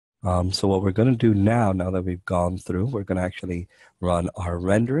So what we're going to do now that we've gone through, we're going to actually run our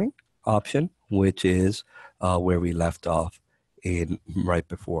rendering option, which is where we left off in right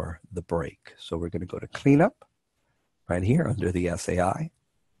before the break. So we're going to go to cleanup right here under the SAI.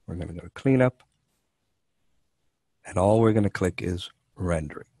 We're going to go to cleanup, and all we're going to click is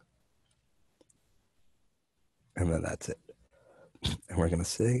rendering. And then that's it. And we're going to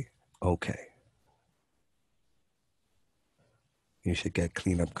say, okay. You should get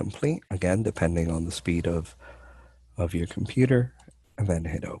cleanup complete, again, depending on the speed of your computer, and then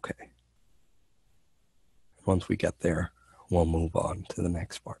hit OK. Once we get there, we'll move on to the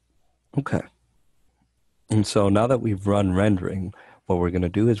next part. Okay. And so now that we've run rendering, what we're going to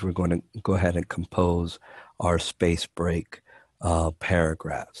do is we're going to go ahead and compose our space break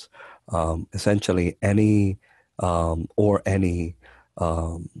paragraphs. Essentially, any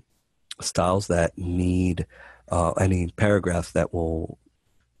styles that need any paragraphs that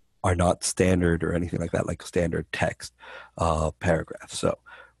are not standard or anything like that, like standard text paragraphs. So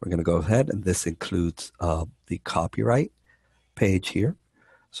we're going to go ahead, and this includes the copyright page here.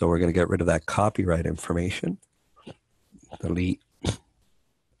 So we're going to get rid of that copyright information, delete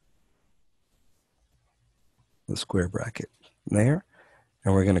the square bracket there,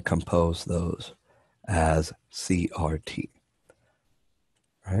 and we're going to compose those as CRT.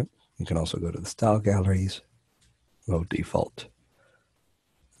 Right? You can also go to the style galleries, go default.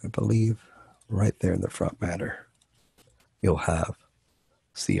 I believe right there in the front matter, you'll have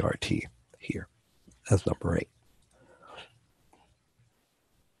CRT here as number 8.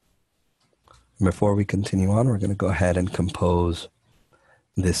 Before we continue on, we're going to go ahead and compose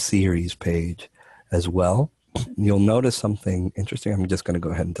this series page as well. You'll notice something interesting. I'm just going to go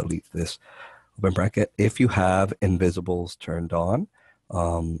ahead and delete this open bracket. If you have invisibles turned on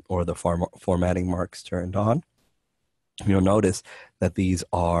or the formatting marks turned on, you'll notice that these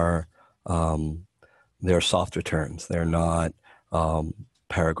are they're soft returns. They're not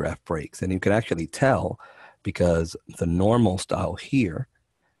paragraph breaks. And you can actually tell because the normal style here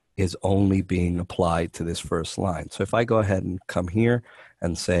is only being applied to this first line. So if I go ahead and come here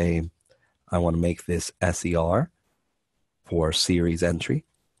and say, I want to make this SER for series entry,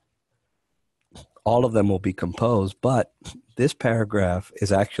 all of them will be composed, but this paragraph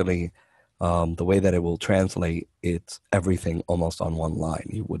is actually the way that it will translate, it's everything almost on one line.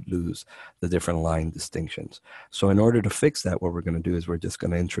 You would lose the different line distinctions. So in order to fix that, what we're going to do is we're just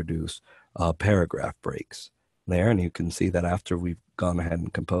going to introduce paragraph breaks there. And you can see that after we've gone ahead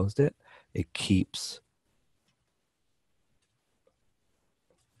and composed it, it keeps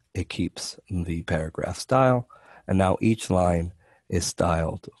the paragraph style. And now each line is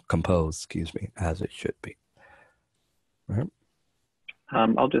composed, as it should be. All right.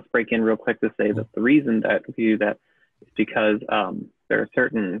 I'll just break in real quick to say that the reason that we do that is because there are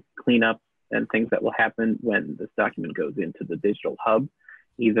certain cleanups and things that will happen when this document goes into the digital hub,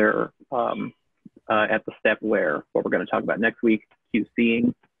 either at the step where what we're going to talk about next week,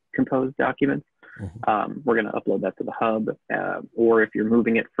 QCing composed documents. We're going to upload that to the hub, or if you're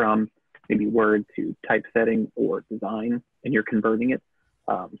moving it from maybe Word to typesetting or design and you're converting it,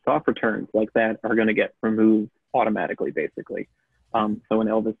 soft returns like that are going to get removed automatically, basically. So when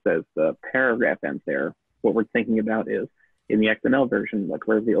Elvis says the paragraph ends there, what we're thinking about is in the XML version, like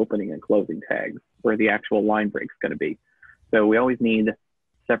where's the opening and closing tags, where the actual line break's going to be. So we always need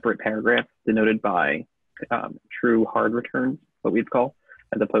separate paragraphs denoted by true hard returns, what we'd call,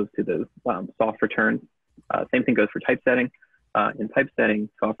 as opposed to the soft returns. Same thing goes for typesetting. In typesetting,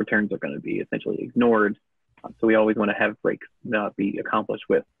 soft returns are going to be essentially ignored. So we always want to have breaks be accomplished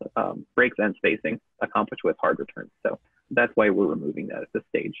with breaks and spacing accomplished with hard returns. So that's why we're removing that at this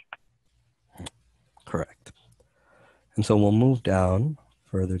stage. Correct. And so we'll move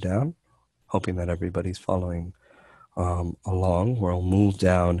further down, hoping that everybody's following along. We'll move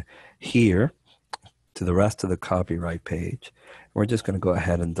down here to the rest of the copyright page. We're just going to go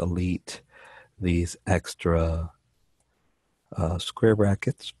ahead and delete these extra square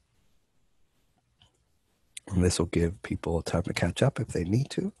brackets. And this will give people time to catch up if they need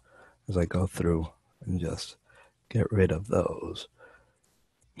to, as I go through and just get rid of those.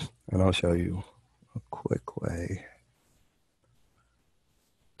 And I'll show you a quick way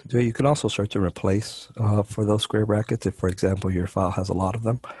to do it. You can also search and replace for those square brackets if, for example, your file has a lot of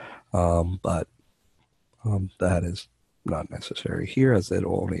them. But that is not necessary here, as it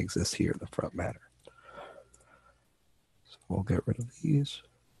will only exist here in the front matter. So we'll get rid of these.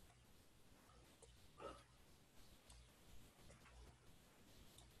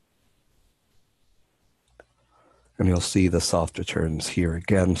 And you'll see the soft returns here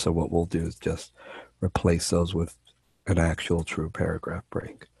again. So what we'll do is just replace those with an actual true paragraph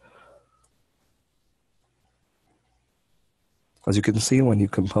break. As you can see, when you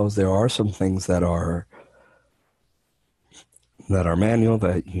compose, there are some things that are manual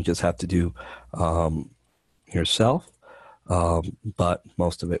that you just have to do yourself, but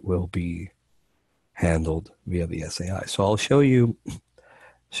most of it will be handled via the SAI. So I'll show you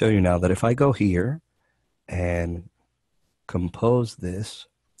now that if I go here and compose this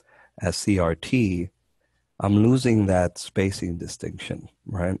as CRT, I'm losing that spacing distinction,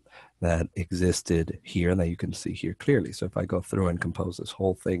 right, that existed here and that you can see here clearly. So if I go through and compose this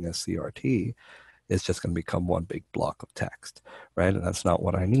whole thing as CRT, it's just going to become one big block of text, right? And that's not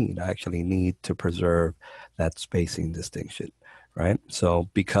what I need. I actually need to preserve that spacing distinction, right? So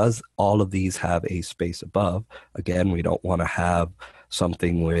because all of these have a space above, again, we don't want to have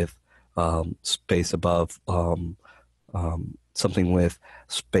something with space above, something with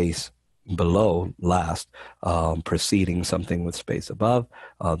space below last, preceding something with space above.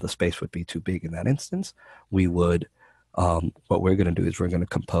 The space would be too big in that instance. We would, what we're going to do is we're going to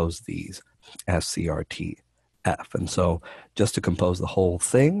compose these as CRTF. And so just to compose the whole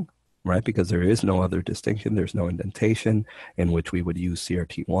thing, right, because there is no other distinction, there's no indentation in which we would use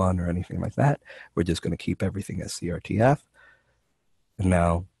CRT1 or anything like that. We're just going to keep everything as CRTF. And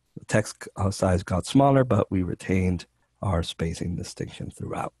now the text size got smaller, but we retained our spacing distinction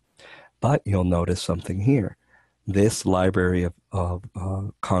throughout. But you'll notice something here. This Library of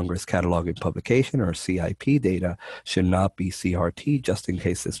Congress Cataloging Publication, or CIP data, should not be CRT, just in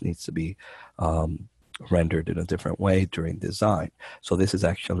case this needs to be rendered in a different way during design. So this is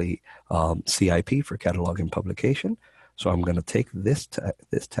actually CIP for Cataloging Publication. So I'm going to take this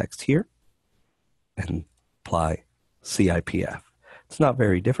text here and apply CIPF. It's not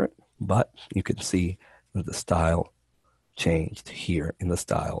very different, but you can see that the style changed here in the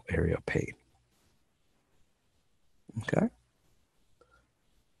style area pane. Okay.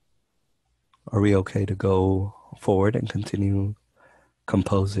 Are we okay to go forward and continue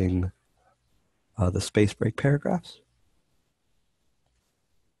composing the space break paragraphs?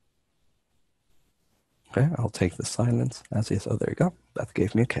 Okay, I'll take the silence as is. Oh, there you go. Beth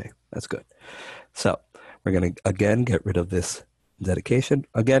gave me a K. That's good. So we're going to, again, get rid of this dedication.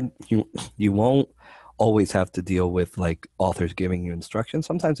 Again, you won't always have to deal with like authors giving you instructions.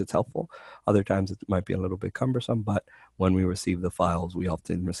 Sometimes it's helpful. Other times it might be a little bit cumbersome, but when we receive the files, we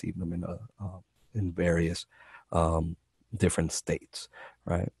often receive them in various different states,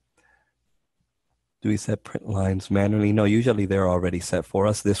 right? Do we set print lines manually? No, usually they're already set for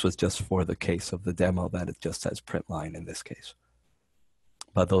us. This was just for the case of the demo that it just says print line in this case.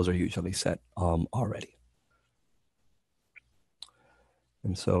 But those are usually set already.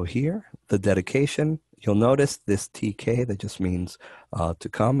 And so here, the dedication, you'll notice this TK that just means to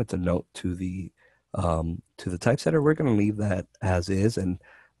come. It's a note to the typesetter. We're going to leave that as is, and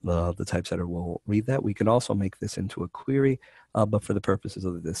the typesetter will read that. We can also make this into a query, but for the purposes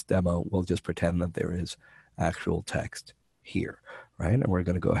of this demo, we'll just pretend that there is actual text here, right? And we're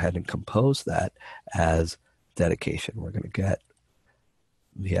going to go ahead and compose that as dedication. We're going to get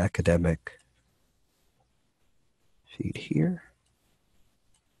the academic sheet here.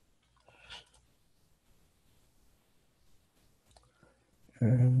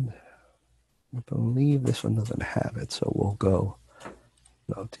 And I believe this one doesn't have it, so we'll go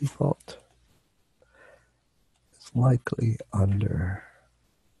no default. It's likely under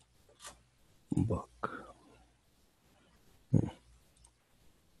book.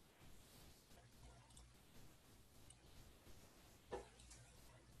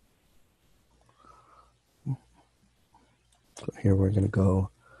 So here we're going to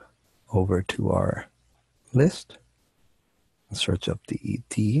go over to our list and search up the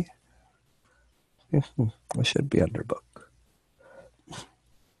ED. It should be under book.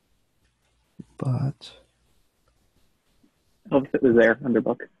 But Oh, it was there under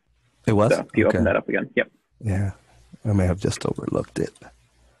book. it was? So if you open that up again. Yep. Yeah, I may have just overlooked it.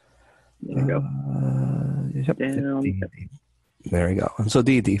 There you go. Yep. There we go. And so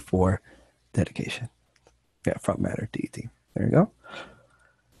DD for dedication. Yeah, front matter DD. There you go.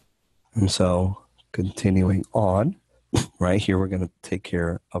 And so continuing on, right here, we're going to take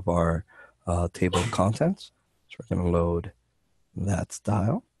care of our table of contents. So we're going to load that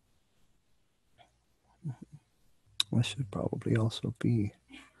style. That should probably also be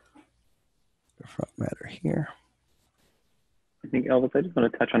the front matter here. I think, Elvis, I just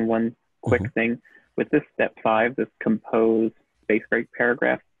want to touch on one quick thing. With this step 5, this compose space break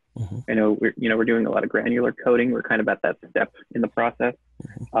paragraph, I know we're doing a lot of granular coding. We're kind of at that step in the process.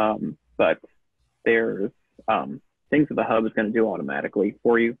 But there's things that the hub is going to do automatically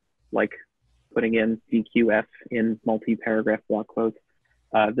for you, like putting in DQF in multi-paragraph block quotes.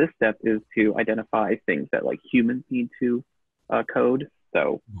 This step is to identify things that like humans need to code.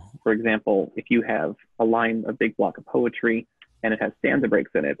 So, for example, if you have a big block of poetry, and it has stanza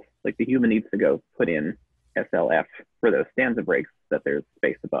breaks in it, like the human needs to go put in SLF for those stanza breaks that there's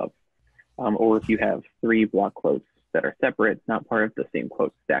space above. Or if you have 3 block quotes that are separate, not part of the same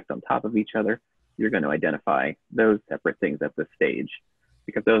quote stacked on top of each other, you're going to identify those separate things at this stage,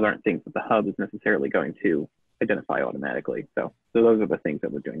 because those aren't things that the hub is necessarily going to identify automatically. So those are the things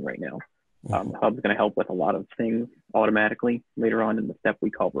that we're doing right now. The hub's going to help with a lot of things automatically later on in the step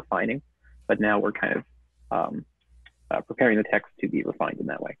we call refining, but now we're kind of preparing the text to be refined in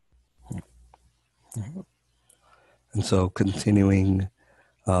that way. And so continuing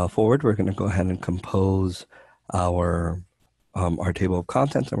forward, we're going to go ahead and compose our table of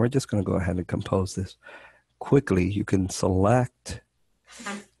contents, and we're just going to go ahead and compose this quickly. You can select,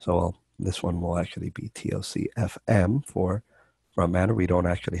 so this one will actually be TOC FM for front matter. We don't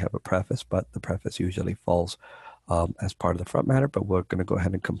actually have a preface, but the preface usually falls as part of the front matter, but we're going to go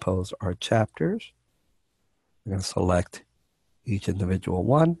ahead and compose our chapters. We're going to select each individual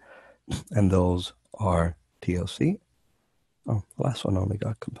one, and those are TOC. Oh, the last one only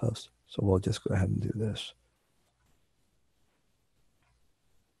got composed, so we'll just go ahead and do this.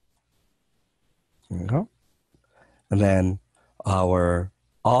 There we go. And then our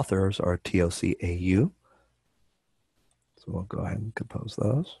authors are TOC AU. So we'll go ahead and compose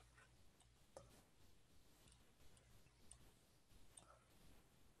those.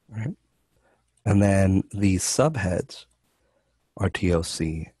 All right. And then the subheads are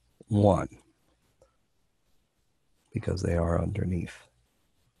TOC 1 because they are underneath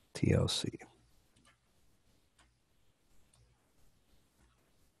TOC.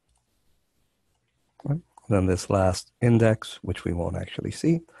 Right. Then this last index, which we won't actually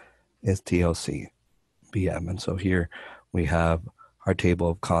see, is TOC BM. And so here we have our table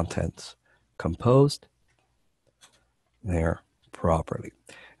of contents composed there properly.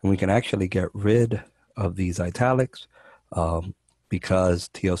 And we can actually get rid of these italics because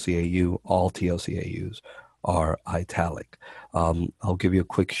TOCAU, all TOCAUs are italic. I'll give you a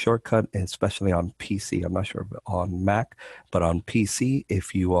quick shortcut, especially on PC. I'm not sure on Mac, but on PC,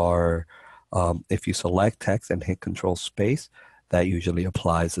 if you select text and hit Control Space, that usually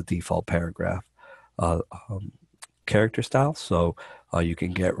applies the default paragraph character style. So you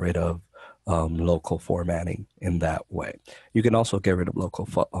can get rid of local formatting in that way. You can also get rid of local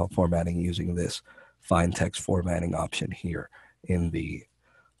formatting using this Find Text Formatting option here in the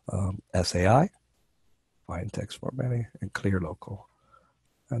SAI. Find Text Formatting and Clear Local.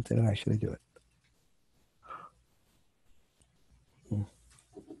 I didn't actually do it.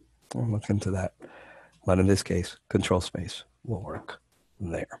 I'll look into that. But in this case, Control Space will work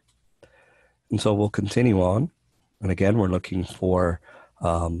there. And so we'll continue on. And again, we're looking for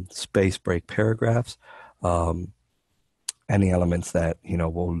space break paragraphs, any elements that,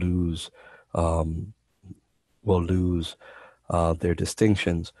 will lose their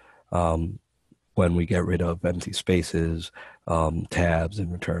distinctions when we get rid of empty spaces, tabs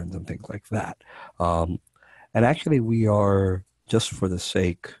and returns and things like that. And actually we are, just for the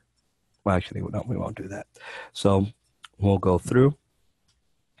sake, well, actually, no, we won't do that. So we'll go through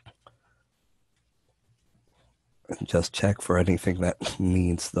and just check for anything that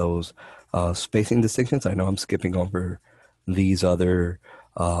needs those spacing distinctions. I know I'm skipping over these other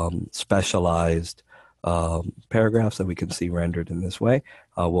specialized paragraphs that we can see rendered in this way.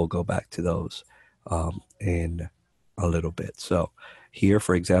 We'll go back to those in a little bit. So here,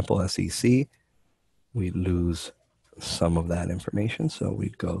 for example, SEC, we lose some of that information. So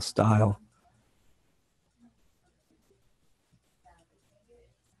we'd go style.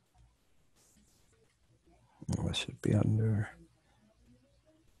 This should be under.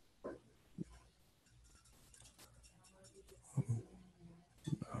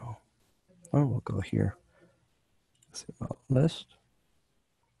 No. Oh, we'll go here. Let's see about list.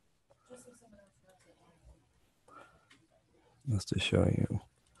 Just to show you.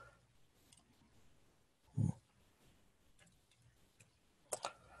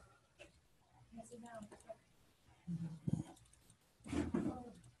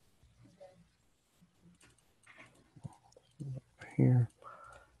 Here,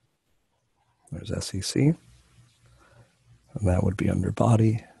 there's SEC, and that would be under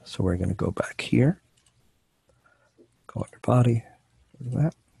body. So we're going to go back here, go under body,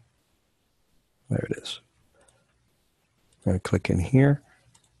 that. There it is. I'm going to click in here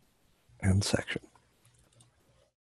and section.